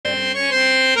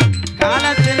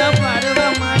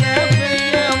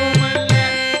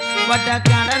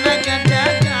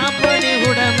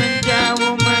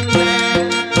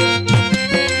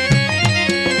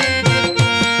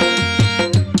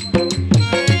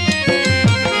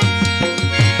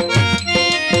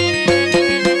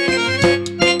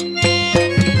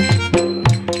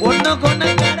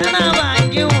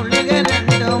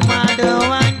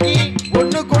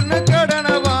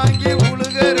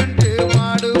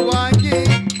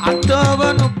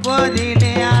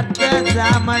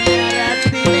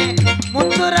சாமநேரத்திலே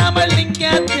முத்துராமலிங்க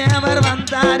தேவர்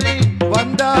வந்தாரு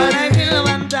வந்தாரு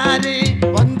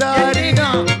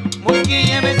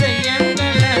முக்கிய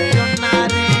விஷயங்களை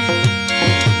சொன்னாரு.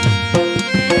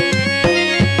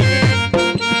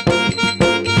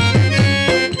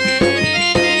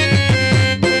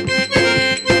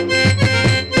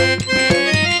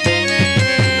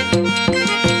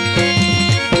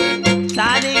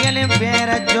 சாதிகளின்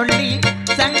பேரை சொல்லி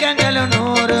சங்கங்களும்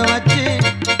 100 வச்சு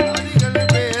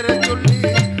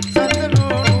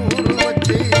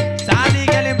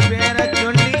சாதிகளின் பேரை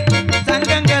சொல்லி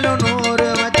சங்கங்களும் 100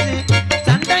 வச்சு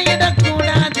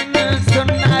சண்டையிடக்கூடாதுன்னு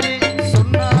சொன்னாரு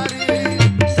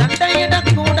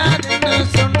சண்டையிடக்கூடாதுன்னு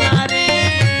சொன்னாரு.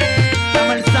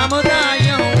 தமிழ்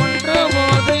சமுதாயம் ஒன்று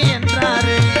போது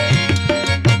என்றாரு.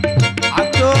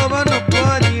 அக்டோபர்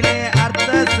 30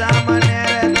 அர்த்த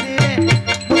சாமநேரத்திலே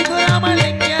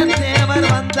முத்துராமலிங்க தேவர்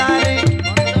வந்தாரு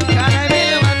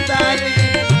கனவில் வந்தாரு.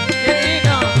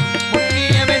 என்னிடம்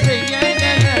முக்கிய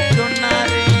விஷயங்களை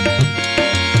சொன்னாரு.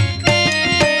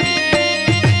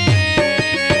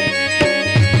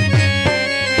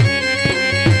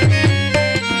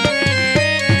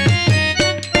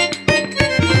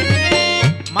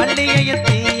 மல்லிகையை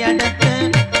தீயெடுத்து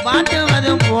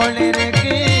வாட்டுவதும் போல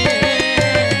இருக்கு.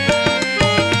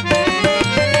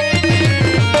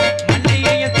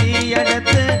 மல்லிகையை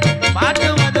தீயெடுத்து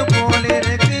வாட்டுவது போல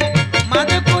இருக்கு.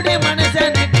 மதுக்குடி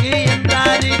மனுஷனுக்கு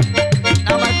என்றாரு.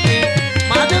 நமக்கு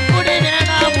மதுக்குடி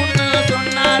வேணாம்னு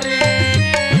சொன்னாரு.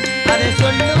 அதை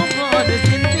சொல்லும் போது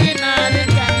சிந்தினாரு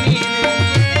கண்ணீரு.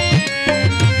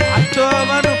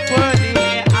 அக்டோபர் 30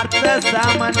 அர்த்த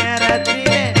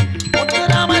சாமநேரத்திலே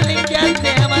முத்துராமலிங்க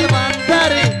தேவர்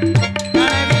வந்தாரு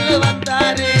கனவில்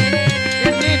வந்தாரு.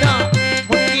 என்னிடம்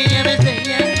முக்கிய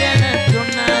விஷயங்களை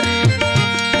சொன்னாரு.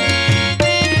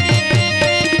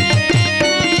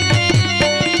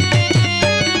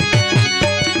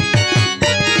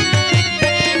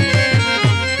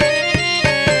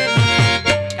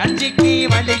 கஞ்சிக்கு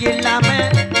வழி இல்லாம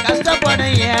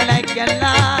கஷ்டப்படும்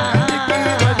ஏழைக்கெல்லாம்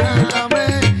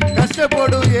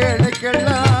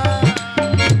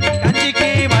கஞ்சிக்கு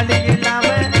வழி இல்லாம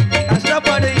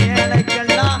கஷ்டப்படும்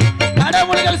ஏழைக்கெல்லாம்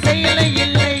கடவுள்கள் செயலை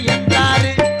இல்லை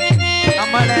என்றாரு.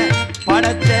 நம்மளை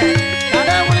படைச்ச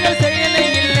கடவுள்கள் செயலை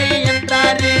இல்லை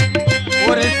என்றாரு.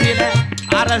 ஒரு சில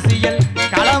அரசியல்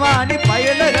களவாணி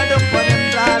பயில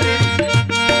கடுப்பதென்றாரு.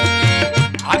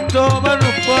 அக்டோபர்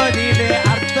 30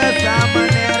 அர்த்த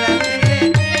சாமநேரத்திலே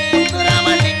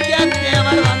முத்துராமலிங்க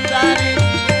தேவர் வந்தாரு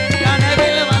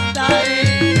கனவில் வந்தாரு.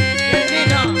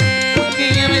 என்னிடம்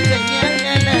முக்கிய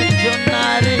விஷயங்களை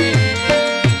சொன்னாரு.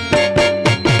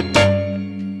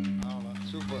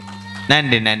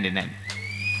 நன்றி நன்றி நன்றி.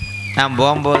 நான்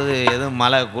போகும்போது எதுவும்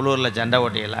மழை குளூரில் சண்டை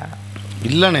ஓட்டியலா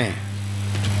இல்லைண்ணே?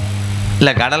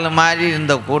 இல்லை, கடல் மாதிரி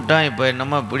இருந்த கூட்டம் இப்போ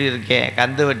என்னமோ இப்படி இருக்கே,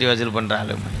 கந்து வட்டி வசூல்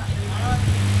பண்ணுறாள்.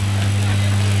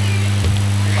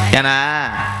 ஏன்னா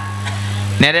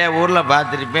நிறைய ஊரில்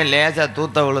பார்த்துருப்பேன், லேசாக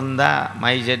தூத்த விழுந்தா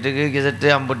மை செட்டுக்கு கிசட்டு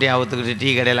அம்புட்டி அவுத்துக்கிட்டு டீ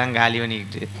கடையெல்லாம் காலி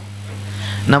பண்ணிக்கிட்டு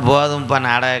இன்னும் போதும்ப்பா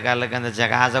நாடக காலுக்கு அந்த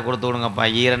காசை கொடுத்து விடுங்கப்பா,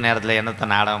 ஈர நேரத்தில் என்னத்தை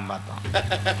நாடகம் பார்த்தோம்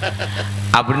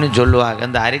அப்படின்னு சொல்லுவாங்க.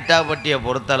 இந்த அரிட்டாப்பட்டியை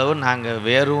பொறுத்தளவு நாங்கள்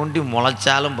வேறு ஊண்டி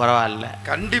முளைச்சாலும் பரவாயில்ல,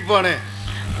 கண்டிப்பானே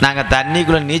நாங்கள்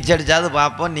தண்ணிக்குள்ளே நீச்சடிச்சாவது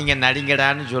பார்ப்போம். நீங்கள்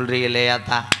நடிங்கடான்னு சொல்கிறீங்களேயா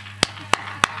தான்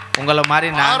உங்களை மாதிரி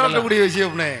நான் கூடிய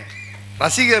விஷயம்னே,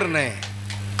 ரசிகர்னே.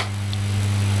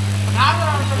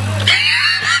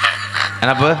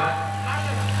 என்னப்பு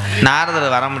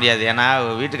நாரதர் வர முடியாது, ஏன்னா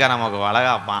வீட்டுக்கார நமக்கு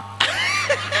வளகாப்பான்,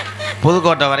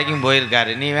 புதுக்கோட்டை வரைக்கும்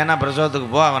போயிருக்காரு. நீ வேணா பிரசவத்துக்கு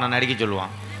போ, அவனை நடிக்க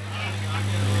சொல்லுவான்.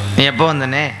 நீ எப்போ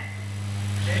வந்தனே?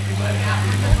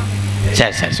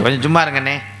 சரி சரி கொஞ்சம் சும்மா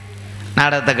இருங்கண்ணே,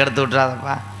 நாடகத்தை கெடுத்து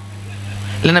விட்டுறாதப்பா.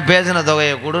 இல்லைன்னா பேசின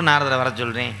தொகையை கூட நாரதரை வர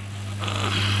சொல்கிறேன்.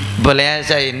 இப்போ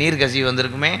லேசாக நீர் கசிவு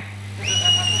வந்திருக்குமே,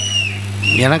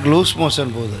 எனக்கு லூஸ்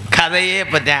மோஷன் போகுது. கதையே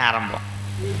இப்போ தான் ஆரம்பம்.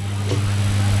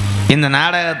 இந்த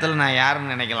நாடகத்தில் நான்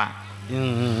யாருன்னு நினைக்கலாம்.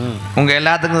 உங்கள்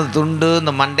எல்லாத்துக்கும் துண்டு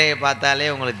இந்த மண்டையை பார்த்தாலே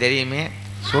உங்களுக்கு தெரியுமே.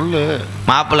 சொல்லு.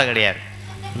 மாப்பிள்ளை கிடையாது.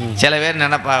 சில பேர்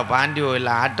நினைப்பா பாண்டி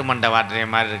இல்லை ஆட்டு மண்டை வாட்டுற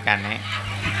மாதிரி இருக்கானே,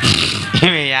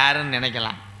 இவன் யாருன்னு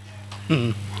நினைக்கலாம்.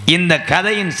 இந்த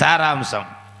கதையின் சாராம்சம்,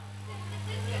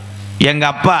 எங்க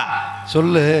அப்பா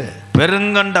சொல்லு.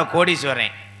 பெருங்கொண்ட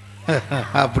கோடீஸ்வரன்.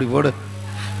 அப்படி போடு.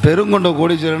 பெருங்கொண்ட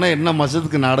கோடீஸ்வரனா என்ன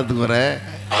மாசத்துக்கு நாடகத்துக்கு வர?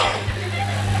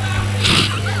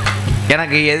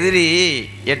 எனக்கு எதிரி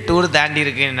 8 ஊர் தாண்டி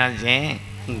இருக்குன்னு நினச்சேன்.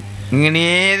 இங்கனே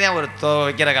தான் ஒரு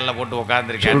வைக்கிற கல்லை போட்டு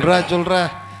உட்காந்துருக்கேன். சொல்கிறா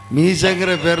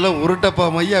மீசங்கிற பேரில் உருட்டப்பா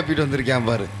மையா அப்பிட்டு வந்திருக்கேன்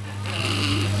பாரு.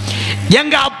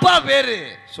 எங்க அப்பா பேரு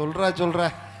சொல்கிறா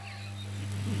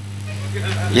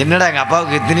என்னடா எங்கள்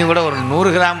அப்பாவுக்கு இத்தனி கூட ஒரு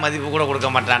 100 கிராம் மதிப்பு கூட கொடுக்க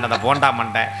மாட்டான் அந்த போண்டா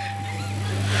மண்டை.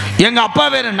 எங்கள் அப்பா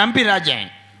பேர் நம்பிராஜன்.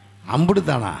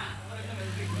 அம்புடுதானா?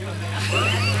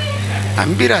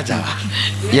 நம்பிராஜா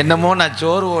என்னமோ நான்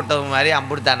சோறு ஓட்டது மாதிரி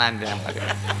அம்புடுத்தானான்னு.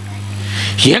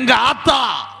 எங்க ஆத்தா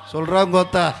சொல்றாங்க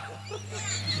கோத்தா.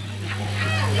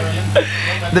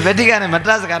 இந்த வெட்டிக்காரன்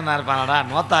மெட்ராஸுக்காரனா இருப்பானடா,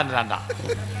 நோத்தான்டான்டா.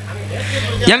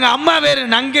 எங்க அம்மா பேரு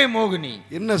நங்கை மோகினி.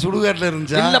 என்ன சுடுகாட்டில்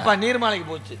இருந்துச்சா? இல்லப்பா, நீர்மாலைக்கு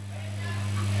போச்சு.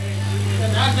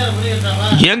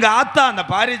 எங்க ஆத்தா அந்த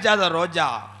பாரிஜாத ரோஜா.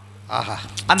 ஆஹா,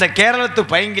 அந்த கேரளத்து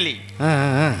பைங்கிலி.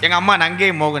 எங்க அம்மா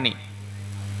நங்கை மோகினி.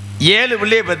 7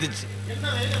 பிள்ளைய பத்துச்சு.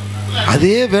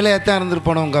 அதே வேலையாத்தான்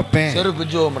இருந்திருப்பானோ உங்க அப்பன். செருப்பு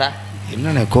ஜோம்டா.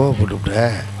 என்னண்ணே கோவப்பட்டு விட்ட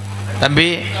தம்பி?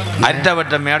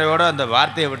 அரிட்டவட்ட மேடையோட அந்த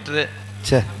வார்த்தையை விட்டு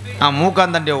சே, நான்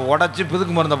மூக்காந்தண்டியை உடச்சி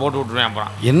புதுக்கு மருந்தை போட்டு விட்டுருவேன்.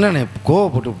 அப்புறம் என்னண்ணே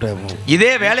கோவப்பட்டு விட்ட?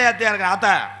 இதே வேலையாத்தையா இருக்கு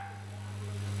ஆத்தா.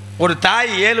 ஒரு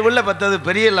தாய் 7 பிள்ளை பத்தது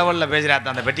பெரிய லெவலில்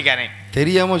பேசுகிறாத்த அந்த பெட்டிக்காரன்.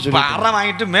 தெரியாம சொல்லி அறை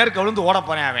வாங்கிட்டு மேற்கு விழுந்து ஓட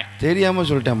போறேன் அவன். தெரியாம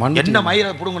சொல்லிட்டேன். என்ன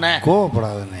மயிரை பிடுங்குனே?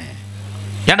 கோவப்படாதண்ணே.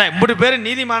 ஏன்னா இப்படி பேர்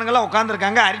நீதிமான்களாம்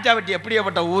உட்காந்துருக்காங்க. அரிட்டாவட்டி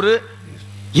எப்படியாப்பட்ட ஊரு.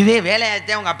 இதே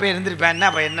வேலையாச்சே அவங்க அப்பயே இருந்திருப்பேன்.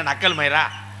 அப்ப என்ன நக்கல் மயிரா?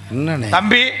 என்னண்ணே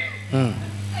தம்பி,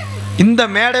 இந்த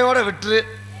மேடையோட விட்டுரு.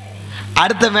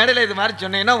 அடுத்த மேடையில் இது மாதிரி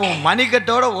சொன்னீங்கன்னா உன்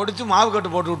மணிக்கட்டோட ஒடிச்சு மாவு கட்டு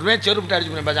போட்டு விட்டுருவேன். செருப்பு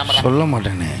அடிச்சு பேசாம சொல்ல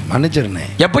மாட்டேனே, மன்னிச்சிருண்ணே.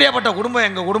 எப்படியாப்பட்ட குடும்பம்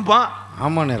எங்க குடும்பம்?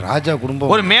 ஆமாண்ணே, ராஜா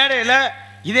குடும்பம். ஒரு மேடையில்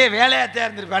இதே வேலையாச்சே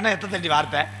இருந்திருப்பேன்னா எத்தனை தண்டி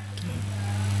வார்த்தை.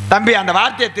 தம்பி, அந்த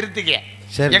வார்த்தையை திருத்திக்க.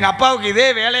 எங்க அப்பாவுக்கு இதே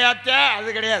வேலையாச்சே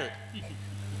அது கிடையாது.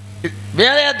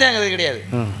 வேலையாத்தே கிடையாது.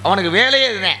 அவனுக்கு வேலையே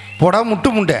இதுதான். போடா முட்டு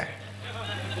முண்டை.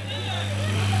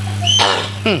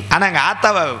 ஆனா எங்க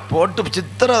ஆத்தாவை போட்டு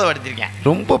சித்திரவதை படுத்திருக்கேன்.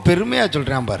 ரொம்ப பெருமையா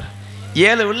சொல்றேன் பாரு.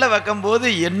 7 உள்ள வைக்கும் போது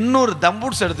 800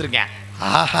 தம்பூட்ஸ் எடுத்திருக்கேன்.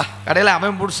 ஆஹா, கடையில்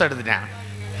அவன் பூட்ஸ் எடுத்துட்டேன்.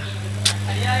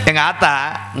 எங்க ஆத்தா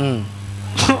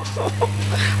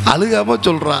அழுகாம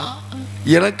சொல்றான்.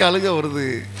 எனக்கு அழுக வருது.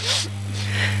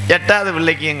 8வது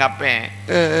பிள்ளைக்கு எங்க அப்பன்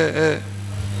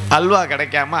அல்வா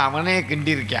கிடைக்காம அவனே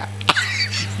கிண்டி இருக்கான்.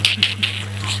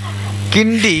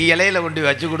 கிண்டி இலையில கொண்டு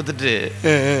வச்சு கொடுத்துட்டு,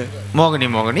 மோகினி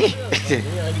மோகினி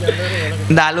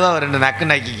இந்த அல்வாவை 2 நக்கு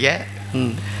நக்கிக்க.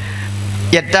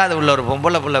 8வது உள்ள ஒரு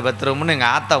பொம்பளை புள்ள பத்திரம்னு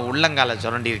எங்கள் ஆத்தா உள்ளங்கால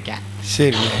சுரண்டி இருக்கேன்.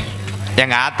 சரி,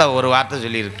 எங்கள் ஆத்தா ஒரு வார்த்தை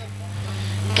சொல்லியிருக்கு.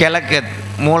 கிழக்கு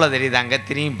மூளை தெரியுதாங்க,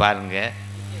 திரும்பி பாருங்க.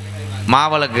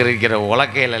 மாவிளக்கு இருக்கிற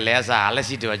உலக்கையில் லேசாக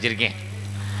அலசிட்டு வச்சுருக்கேன்.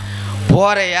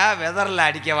 போறையா வெதரில்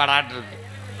அடிக்க வாடாட்டு இருக்கு.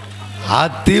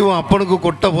 ஆத்தியும் அப்பனுக்கு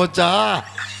கொட்டை போச்சா?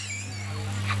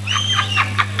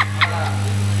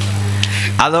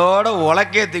 அதோட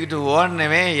உலக்கேத்துக்கிட்டு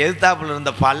ஓடனவே எதிர்த்தாப்புல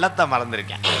இருந்த பள்ளத்தை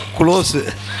மறந்துருக்கேன். குளோஸு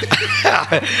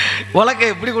உலக்கை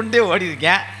இப்படி கொண்டே ஓடி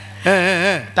இருக்கேன்.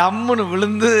 டம்முன்னு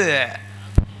விழுந்து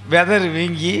வெதர்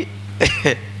வீங்கி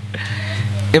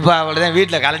இப்போ அவ்வளோதான்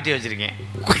வீட்டில் கலட்டி வச்சுருக்கேன்.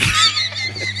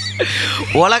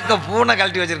 உலக்க பூனை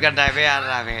கழட்டி வச்சுருக்கேன்டாவே.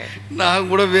 ஆடுறாவே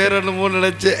நான் கூட வேற என்னமோ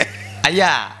நினைச்சேன்.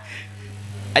 ஐயா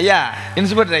ஐயா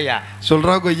இன்ஸ்பெக்டர் ஐயா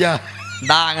சொல்கிறாங்க ஐயா.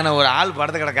 நான் அங்கே ஒரு ஆள்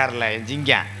படுத்து கிடக்காருல்ல என்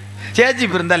ஜிங்கன் சேச்சி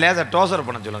இப்போ இருந்தால் லேசாக டோசர்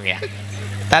பண்ண சொல்லுங்க.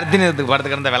 தர்த்தினத்துக்கு படுத்து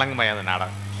கிடந்த விலங்கு மயம்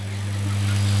நாடகம்.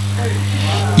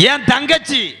 ஏன்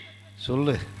தங்கச்சி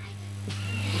சொல்லு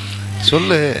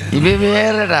சொல்லு. இவன்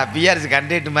வேறடா பிஆர்சி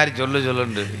கண்டக்ட் மாதிரி சொல்லு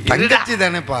சொல்லுண்டு. தங்கச்சி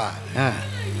தானேப்பா.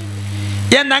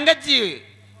 என் தங்கச்சி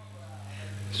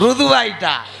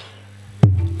ருதுவாயிட்டா.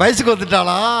 வயசுக்கு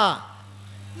வந்துட்டாளா?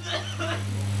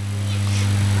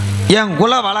 என்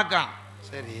குல வழக்கம்.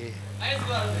 சரி,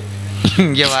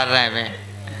 இங்கே வர்றேன். இவன்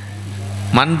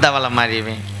மண் தவளை மாதிரி.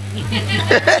 இவன்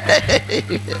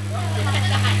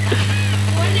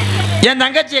என்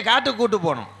தங்கச்சியை காட்டுக்கு கூட்டு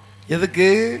போகணும். எதுக்கு?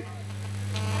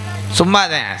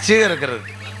 சும்மாதான் சீகரிக்கிறது.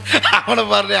 அவனை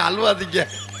பாரு, அல்வாதிக்க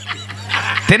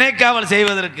திணைக்காவல்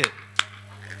செய்வதற்கு.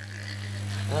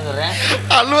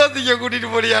 அல்வாதிக்க கூட்டிட்டு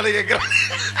போடியான்னு கேட்குறான்.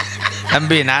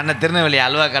 தம்பி, நான் திருநெல்வேலி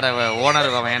அல்வா கடை ஓனர்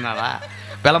வேணாடா,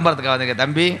 விளம்பரத்துக்கு வந்துங்க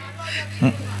தம்பி.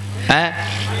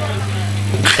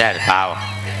 சரி பாவம்.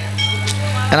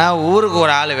 ஏன்னா ஊருக்கு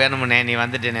ஒரு ஆள் வேணுமுன்னே, நீ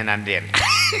வந்துட்டேனே, நன்றி.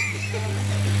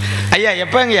 ஐயா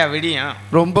எப்போங்கய்யா விடியும்?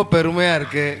 ரொம்ப பெருமையா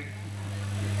இருக்கு.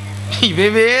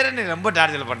 இவன் வேற நீ ரொம்ப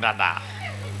டார்ச்சல் பண்ணுறான்டா.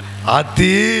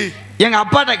 ஆத்தி, எங்க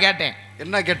அப்பாட்ட கேட்டேன்.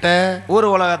 என்ன கேட்ட? ஊர்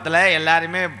உலகத்தில்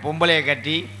எல்லாருமே பொம்பளையை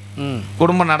கட்டி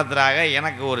குடும்பம் நடத்துகிறாங்க,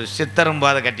 எனக்கு ஒரு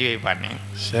சித்தரும்பாத கட்டி வைப்பானே.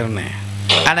 சரிண்ணே.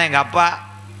 ஆனால் எங்கள் அப்பா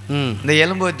இந்த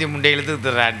எலும்பு வத்தி முண்டை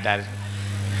இழுத்துறான்ட்டார்.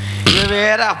 இது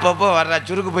வேற அப்பப்போ வர்ற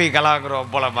சுருக்கு போய்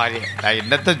கலாக்குறோம் போல மாதிரி. நான்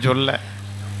என்னத்த சொல்ல,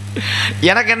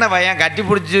 எனக்கு என்ன பையன் கட்டி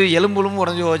பிடிச்சி எலும்புலும்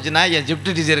உடஞ்சி போச்சுன்னா என்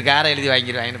ஜிப்ட் டீச்சர் காரை எழுதி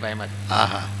வாங்கிடுவாங்கன்னு பயமா.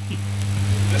 ஆஹா,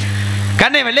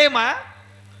 கண்ணே வெள்ளையம்மா,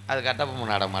 அது கட்டப்பொம்மை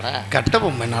நாடகமாடா.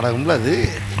 கட்டபொம்மை நாடகம்ல அது.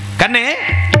 கண்ணே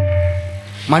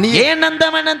மணி ஏன் அந்த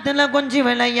மனத்துல கொஞ்சம்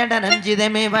விளையாட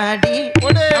ரஞ்சிதமே வாடி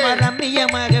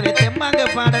ரம்மியமாகவே தெம்மாக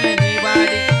பாடல நீ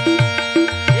வாடி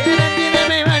ஏன்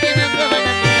ரஞ்சிதமே வாடி நந்த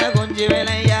மனத்துல கொஞ்சம்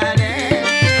விளையாட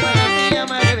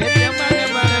ரம்மியமாகவே தெம்மாக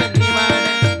பாடல நீ வாட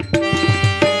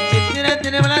சித்திர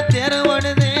திருவிழா தேர்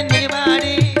ஓடுது நீ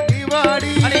வாடி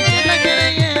அடி செல்ல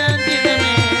கிளைய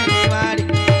ரஞ்சிதமே நீ வாடி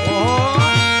ஓ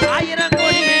 1000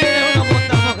 கோடி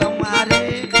மூத்த முகம் மாறே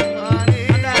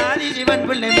அந்த ஆதி சிவன்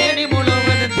பிள்ளை மேனி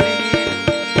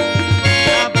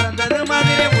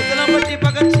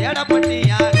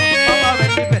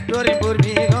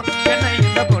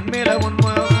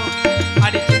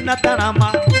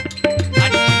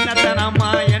சின்னத்தனமா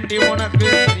எண்டி உனக்கு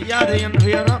தெரியாது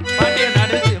என்று பாண்டிய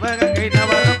நாடு சிவகங்கை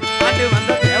நவரம் ஆண்டு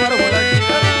வந்த தேவர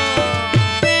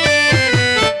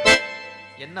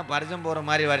என்ன பரிசம் போற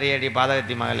மாதிரி வரையடி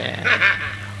பாதகத்தி மகளே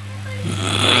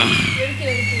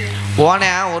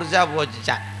போனேன் ஒரு சாப்பு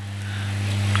வச்சுச்சான்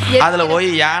அதுல போய்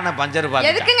யானை பஞ்சர் பாக்கு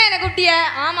எதுக்குங்க என்ன குட்டிய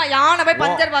ஆமா யானை போய்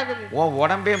பஞ்சர் பாக்குது ஓ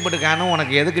உடம்பே போட்டுக்கானு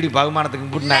உனக்கு எதுக்குடி பகுமானத்துக்கு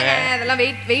போட்டுனாங்க அதெல்லாம்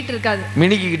வெயிட் இருக்காது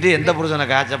மினிக்கிட்டு எந்த புருஷனை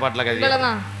காய்ச்ச பாட்டில் கதி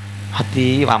அத்தி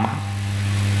வாமா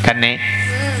கண்ணே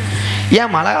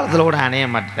ஏன் மழை காலத்துல கூட அணைய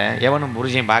மாட்டேன் எவனும்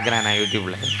புருஷன் பாக்குறேன் நான்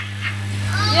யூடியூப்ல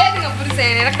ஏதுங்க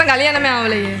புருஷன் எனக்கு தான் கல்யாணமே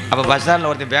ஆகலையே அப்ப பஸ் ஸ்டாண்ட்ல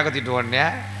ஒருத்தன் பேக்க தூக்கிட்டு ஓடனே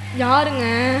யாருங்க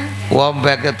ஓம்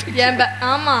பேக்க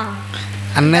ஆமா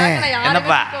அண்ணே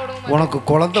என்னப்பா உனக்கு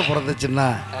குழந்தை பிறந்துச்சுன்னா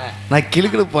நான்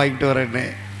கிளுக்கிழப்பு வாங்கிட்டு வரேன்னு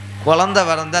குழந்தை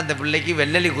பிறந்து அந்த பிள்ளைக்கு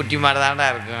வெள்ளலி குட்டி மாதிரி தாண்டா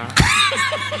இருக்கும்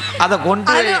அதை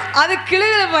கொண்டு அது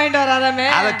கிளுகிழ பாயிண்ட் வராதாமே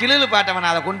அதை கிளுகிழ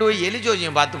பாட்டவன் அதை கொண்டு போய்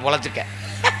எலிஜோசியம் பார்த்து பொழைச்சிக்க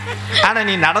ஆனா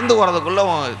நீ நடந்து போறதுக்குள்ள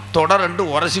தொடர் ரெண்டு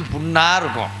உரசி புண்ணா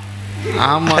இருக்கும்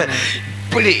ஆமா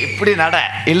இப்படி நட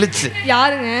இழுச்சு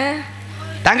யாருங்க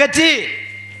தங்கச்சி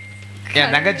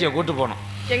என் தங்கச்சியை கூட்டு போனோம்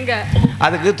எங்க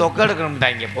அதுக்கு தொக்க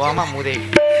எடுக்கணும்ட்டாங்க போமா மூதே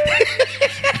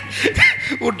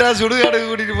விட்டா சுடுகாடுக்கு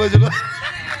கூட்டிட்டு போய் சொல்லுவா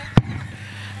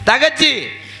தங்கச்சி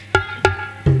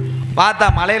பார்த்தா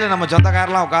மலையில நம்ம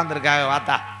சொந்தக்காரெல்லாம் உட்காந்துருக்காங்க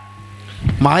பார்த்தா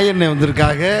மாயண்ணே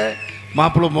வந்திருக்காங்க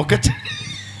மாப்பிள்ளை மொக்கச்சு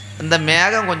இந்த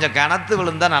மேகம் கொஞ்சம் கனத்து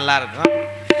விழுந்தா நல்லா இருக்கும்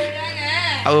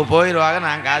அவங்க போயிடுவாங்க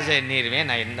நான் காசை எண்ணிடுவேன்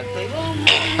நான் என்னத்தை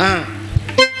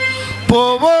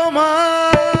போவோமா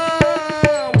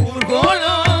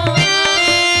ஊர்கோலம்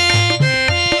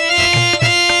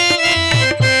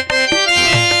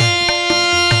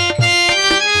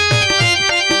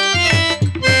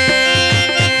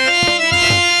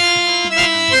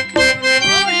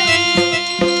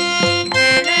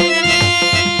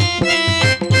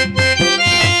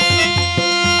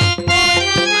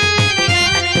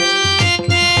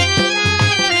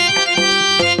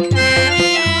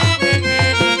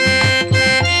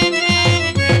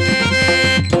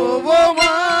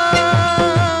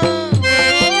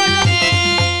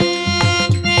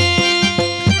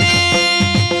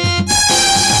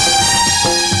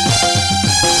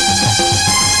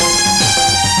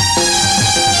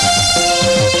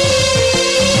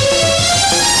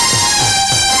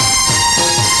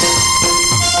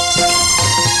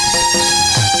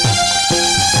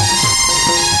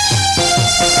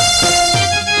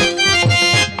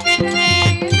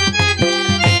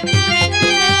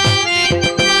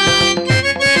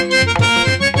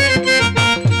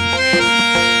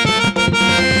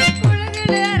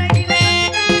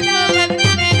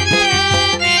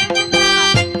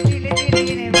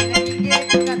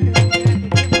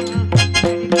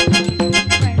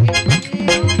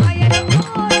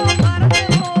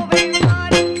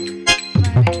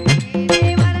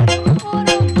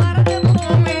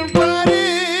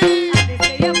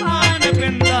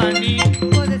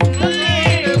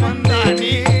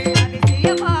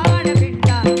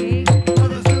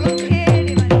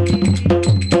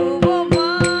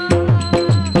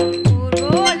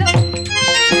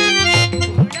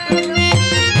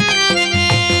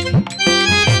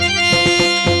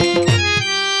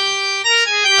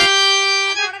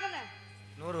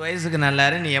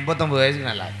நல்லாரு நீ 89 வயசுக்கு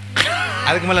நல்லா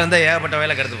அதுக்கு மேலே இருந்தால் ஏகப்பட்ட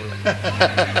வேலை கெடுத்து போடுவேன்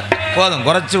போதும்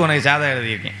குறைச்சி உனக்கு சாதம்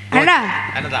எழுதியிருக்கேன்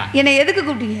என்னதான் என்னை எதுக்கு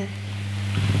கூப்பிட்டீங்க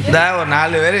இந்த ஒரு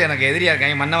 4 பேர் எனக்கு எதிரியா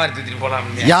இருக்காங்க மண்ணவாரி தூத்திட்டு போலாம்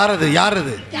யாரது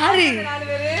யாரது யாரு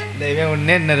இந்த இவன்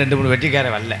ஒன்னே இன்னும் 2-3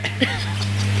 வெட்டிக்கார வரல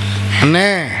அண்ணே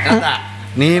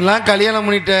நீ எல்லாம் கல்யாணம்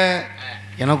பண்ணிட்ட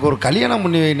எனக்கு ஒரு கல்யாணம்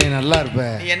பண்ணி வைனே நல்லா இருப்ப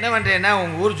நீ என்ன பண்றேன்னா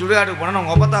உங்க ஊர் சுடுகாட்டுக்கு போனா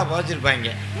உங்க ஒப்பத்தா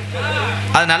போச்சிருப்பாங்க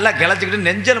அது நல்லா கிளச்சிக்கிட்டு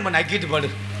நெஞ்ச நம்ம நக்கிட்டு பாடு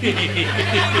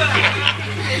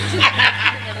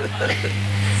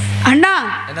அண்ணா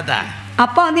என்னதா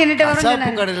அப்பா வந்து என்னட்ட வர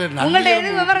சொன்னாரு உங்கள்ட்ட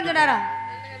எது விவரம் சொன்னாரா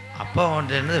அப்பா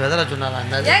வந்து என்ன வெதற சொன்னாரா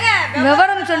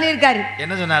விவரம் சொல்லியிருக்காரு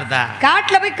என்ன சொன்னார்தா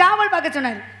காட்டுல போய் காவல் பார்க்க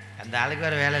சொன்னாரு அந்த ஆளுக்கு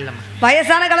வேறு வேலை இல்லைம்மா.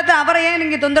 வயசான காலத்தில் அவரை ஏன்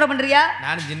நீங்கள் தொந்தரவு பண்ணுறியா?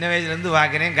 நான் சின்ன வயசுலேருந்து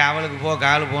பார்க்குறேன், காவலுக்கு போ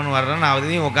காவலுக்கு போகணுன்னு வர்றேன். நான்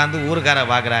அதையும் உட்காந்து ஊருக்கார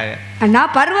பார்க்குறாங்க.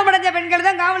 நான் பருவமடைஞ்ச பெண்கள்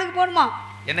தான் காவலுக்கு போகணுமா?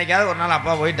 என்னைக்காவது ஒரு நாள்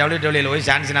அப்பா போய் WWL போய்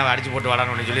சான்சினாவை அடிச்சு போட்டு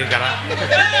வாடான்னு சொல்லியிருக்காரா?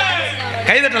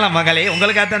 கைதட்டலாம் மகளே,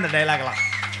 உங்களுக்காக தான் அந்த டைலாக்லாம்.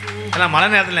 நான் மழை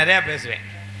நேரத்தில் நிறையா பேசுவேன்.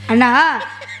 அண்ணா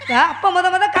அப்போ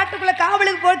முத காட்டுக்குள்ளே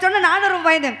காவலுக்கு போச்சோன்னா நானும் ரொம்ப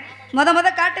பயந்தேன். முத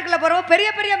காட்டுக்குள்ளே போகிறோம் பெரிய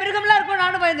பெரிய மிருகம்லாம் இருக்கும்,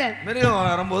 நானும் பயந்தேன். மிருகம்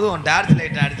வரும்போது உன் டார்ச்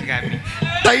லைட்டை அடிச்சு காமி.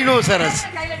 டைனோசரஸ்.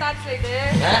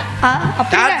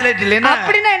 டார்ச் லைட் இல்லைன்னா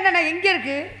அப்படின்னா என்னண்ணா? எங்கே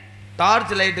இருக்கு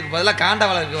டார்ச் லைட்டுக்கு பதிலாக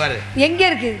காண்டவளம் இருக்கு பாரு, எங்கே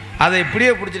இருக்கு? அதை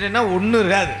இப்படியே பிடிச்சிட்டேன்னா ஒன்றும்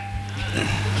இருக்காது.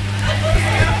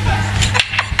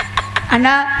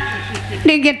 அண்ணா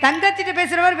நீங்க தங்கச்சிட்ட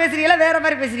பேசுற மாதிரி பேசுறீங்களா வேற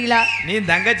மாதிரி பேசுறீங்களா? நீ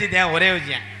தங்கச்சி தான், ஒரே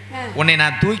விஷயம். உன்னை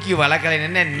நான் தூக்கி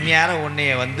வளர்க்கலைன்னு நேரம்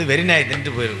உன்னைய வந்து வெறிநாய்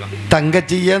தின்ட்டு போயிருக்கோம்.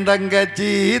 தங்கச்சி ஏன் தங்கச்சி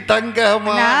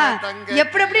தங்கமா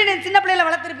எப்படி எப்படி நீ சின்ன பிள்ளையில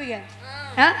வளர்த்துருப்பீங்க?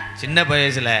 சின்ன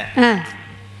வயசுல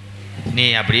நீ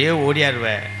அப்படியே ஓடியாருவ.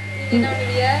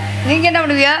 நீங்க என்ன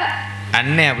பண்ணுவியா?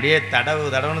 அண்ணே அப்படியே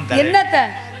தடவுன்னு என்னத்த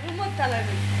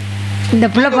இந்த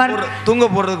பிள்ளை பாரு தூங்க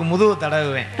போடுறதுக்கு முதுகு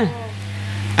தடவுவேன்.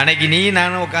 அன்னைக்கு நீ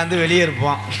நானும் உட்காந்து வெளியே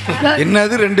இருப்போம்.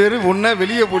 என்னது 2 பேரும் ஒன்னா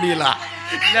வெளியே போடியலாம்?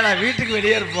 இல்ல வீட்டுக்கு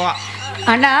வெளியே இருப்போம்.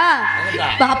 அண்ணா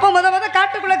அப்ப முத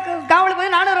காட்டுக்குள்ள காவலுக்கு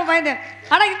போய் நானும் ரொம்ப பயந்தேன்.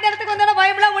 ஆனா இந்த இடத்துக்கு வந்தா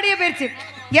பயம்லாம் ஓடியே போயிடுச்சு.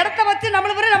 இடத்த வச்சு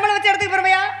நம்மள வச்சு இடத்துக்கு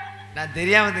போறமையா? நான்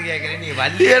தெரியாம வந்து கேட்கிறேன். நீ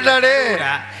வள்ளி என்னடே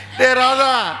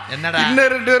ராதா, என்னடா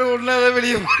இன்னும் 2 பேரும் ஒன்னாதான்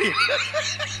வெளியே போடி.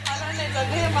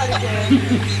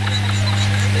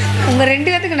 உங்க 2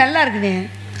 பேத்துக்கு நல்லா இருக்குதே.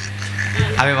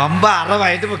 அவன் ரொம்ப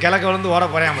அரவாயிட்டு இப்போ கிழக்க விழுந்து ஓட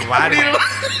போறேன். வாடி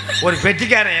ஒரு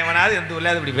பெட்டிக்காரன் எவனாவது எந்த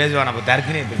உள்ளாது இப்படி பேசுவான். நம்ம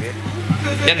தரிசனத்துக்கு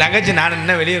என் தங்கச்சி நான்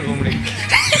என்ன வெளியே இருக்க முடியும்?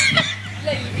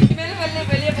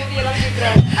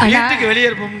 வீட்டுக்கு வெளியே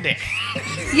இருப்போம்ட்டேன்.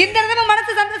 இந்த இடத்துல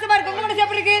மனசு சந்தோஷமா இருக்கு. உங்க மனசு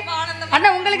எப்படி இருக்கு அண்ணா?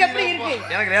 உங்களுக்கு எப்படி இருக்கு?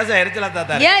 எனக்கு லேசா எரிச்சலா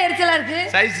தாத்தா. ஏன் எரிச்சலா இருக்கு?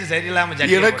 சைஸ் சரியில்லாம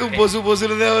எனக்கும்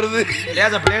பொசுன்னு வருது.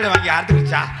 லேசா பிளேட் வாங்கி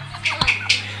ஆர்த்துக்குச்சா,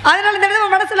 அதனால இந்த இடத்துல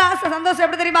மனசுல ஆசை சந்தோஷம்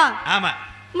எப்படி தெரியுமா? ஆமா.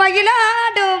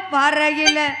 மயிலாடும்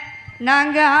பறையில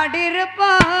நாங்க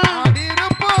ஆடிருப்போம்.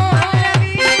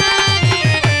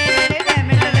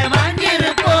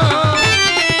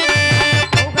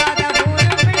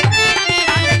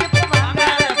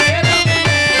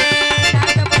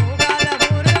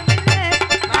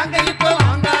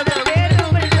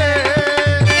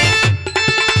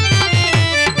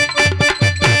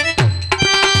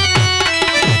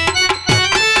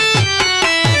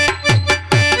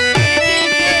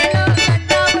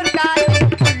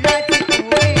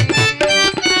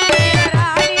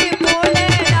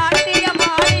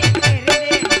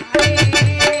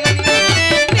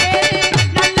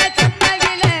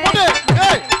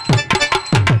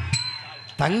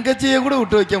 தங்கச்சியை கூட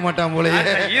விட்டு வைக்க மாட்டான் போல.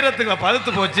 ஈரத்துக்கு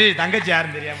பழுத்து போச்சு. தங்கச்சி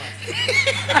யாரும் தெரியாம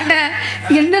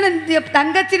என்ன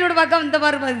தங்கச்சியோட பக்கம் இந்த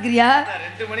மாதிரி பாக்குறியா?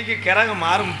 2 மணிக்கு கிறகு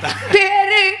மாறும்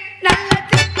பேரு நல்ல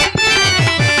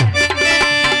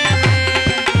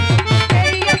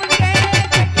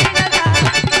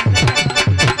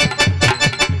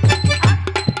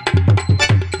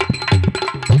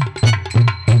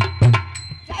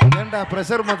ஏண்டா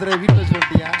பிரஷர் மாத்திரை வீட்டில்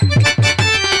சொல்லிட்டியா?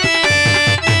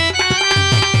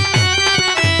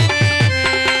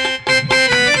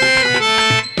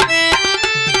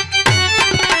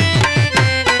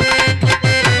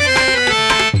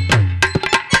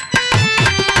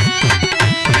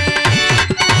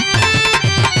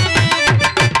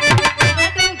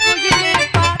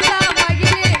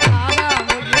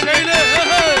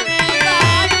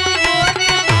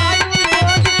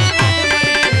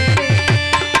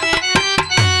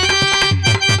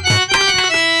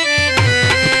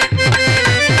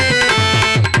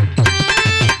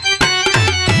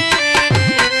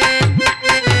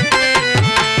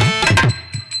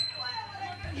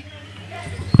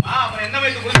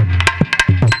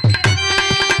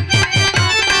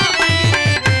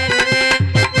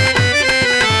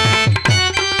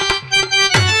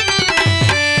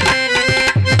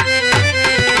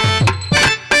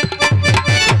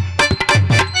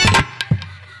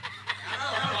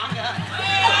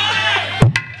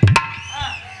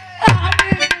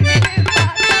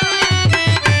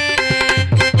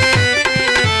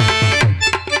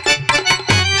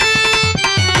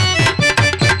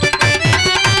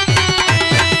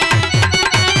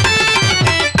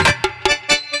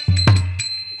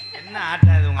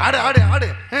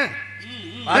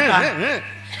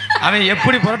 அவன்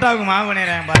எப்படி புரோட்டாவுக்கு மாவு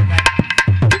பண்ணிடுறான் பாருங்க.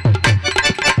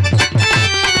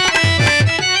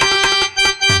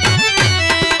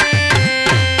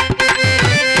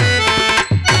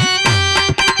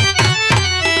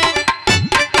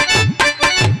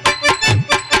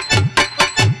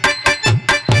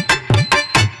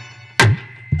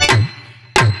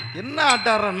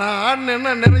 ஆட்டாடுறேன் நான்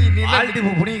ஆடுனேன்னா நிறைய நீ ஆல்டி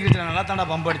பூ புடிங்கிட்டு நல்லா தாண்டா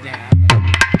பம்ப் அடிச்சேன்.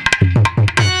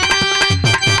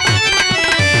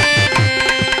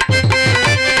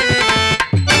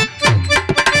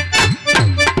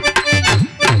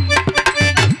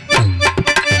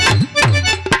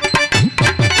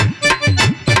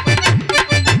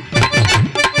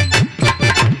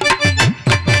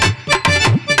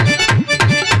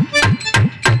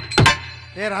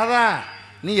 ராதா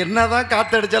நீ என்னதான்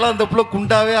காத்தடிச்சாலும் அந்த புள்ள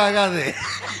குண்டாவே ஆகாது,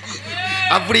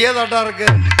 அப்படியே தட்டா இருக்கு.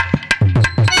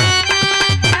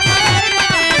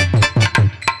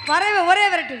 வரவே ஒரே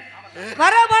விரட்டு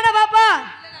வர மாட்டா பாப்பா,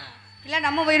 இல்ல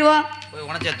நம்ம போயிடுவோம். போய்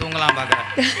உனச்சே தூங்கலாம் பாக்குறேன்.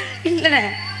 இல்லண்ணே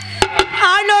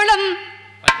ஆளோளம்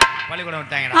பள்ளிக்கூடம்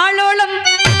விட்டாங்க. ஆளோளம்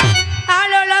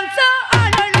ஆளோளம் சோ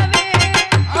ஆளோளமே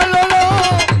ஆளோளோ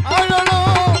ஆளோளோ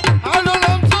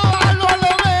ஆளோளம் சோ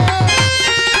ஆளோளமே.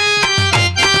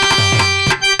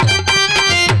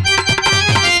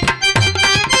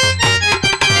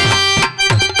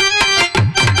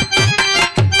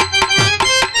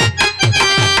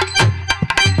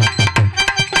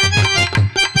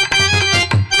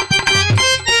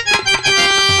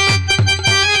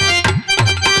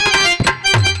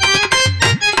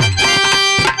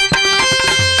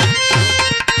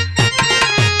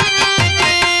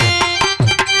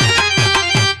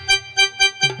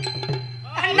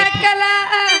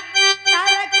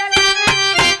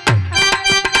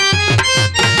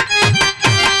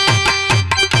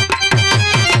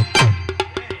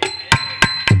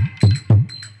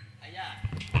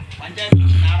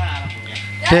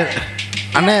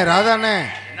 அண்ணே ராதா அண்ணே,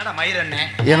 என்னடா மயிர் அண்ணே,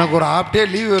 எனக்கு ஒரு ஹாஃப் டே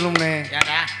லீவ் வேணும்ண்ணே.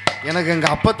 ஏண்டா எனக்கு எங்க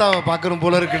அப்பத்தாவை பார்க்கணும்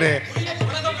போல இருக்குடு.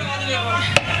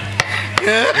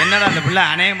 என்னடா அந்த பிள்ளை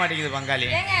அணைய மாட்டேங்குது பங்காளி.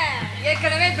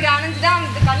 ஏற்கனவே இப்படி அணைஞ்சுதான்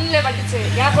அந்த கண்ணில் பட்டுச்சு,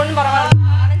 எனக்கு ஒன்றும் பரவாயில்ல.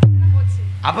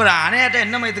 அப்புறம் அணையாட்ட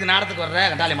என்ன மயத்துக்கு நாடத்துக்கு வர்ற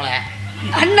கட்டாளி மலை?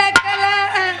 அண்ணக்கலா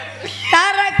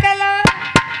தாரக்கலா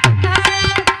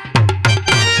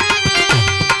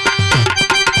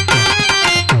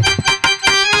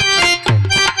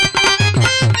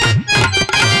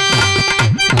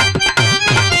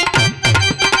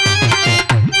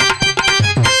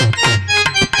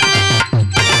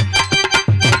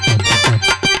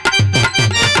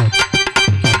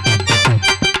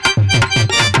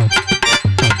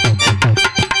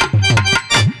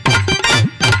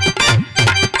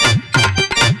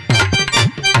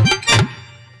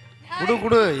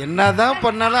என்னதான்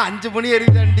பண்ணாலும் 5 மணி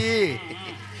எரிதாண்டி,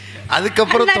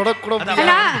 அதுக்கப்புறம் தொடக்கூட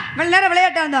நேரம்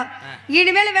விளையாட்டு வந்தோம்.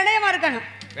 இனிமேல் வினயமா இருக்கணும்.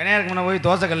 வினயா இருக்கு முன்ன போய்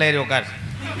தோசை கல்ல ஏறி உட்கார்.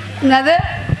 என்னது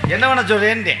என்ன பண்ண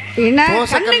சொல்றேன்? என்ன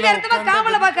கண்ணுங்க எடுத்து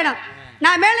காவல பார்க்கணும்.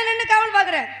 நான் மேல நின்னு காவல்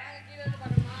பார்க்கறேன்.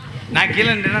 நான் கீழ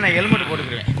நின்னா நான் ஹெல்மெட்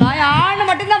போட்டுக்குறேன். வாய் ஆணு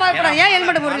மட்டும் தான் பார்க்கறேன். ஏன்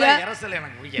ஹெல்மெட் போடுறீங்க? இரசல்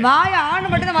எனக்கு பிடிக்காது. வாய் ஆணு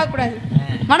மட்டும் தான் பார்க்க கூடாது.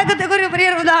 வணக்கத்துக்குரிய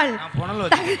பெரிய உதாள். நான் புனல்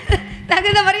வச்சு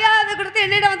தகுந்த மரியாதை கொடுத்து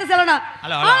என்னிடம் வந்து சொல்லணும்.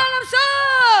 ஹலோ ஹலோ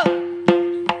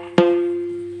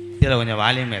இதில் கொஞ்சம்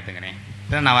வால்யூம் ஏற்றுங்கண்ணே.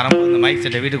 நான் வரும்போது இந்த மைக்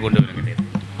செட்டை வீட்டுக்கு கொண்டு வருங்க.